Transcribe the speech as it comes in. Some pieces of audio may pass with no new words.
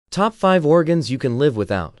Top 5 organs you can live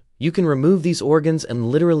without. You can remove these organs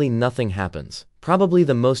and literally nothing happens. Probably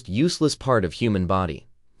the most useless part of human body.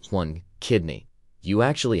 1. Kidney. You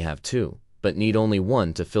actually have 2, but need only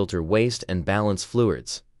 1 to filter waste and balance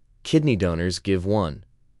fluids. Kidney donors give 1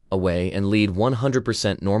 away and lead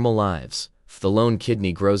 100% normal lives. The lone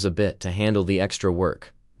kidney grows a bit to handle the extra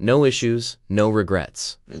work. No issues, no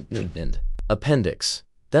regrets. And appendix.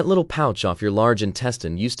 That little pouch off your large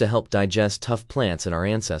intestine used to help digest tough plants in our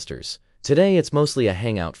ancestors. Today it's mostly a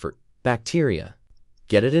hangout for bacteria.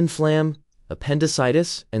 Get it inflamed,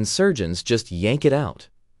 appendicitis, and surgeons just yank it out.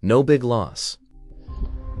 No big loss.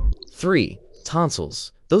 3.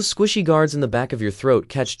 Tonsils. Those squishy guards in the back of your throat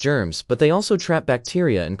catch germs, but they also trap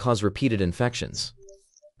bacteria and cause repeated infections.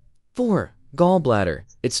 4. Gallbladder.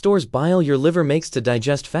 It stores bile your liver makes to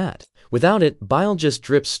digest fat. Without it, bile just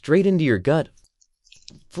drips straight into your gut.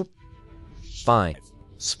 5.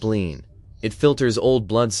 Spleen. It filters old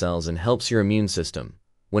blood cells and helps your immune system.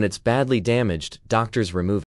 When it's badly damaged, doctors remove it.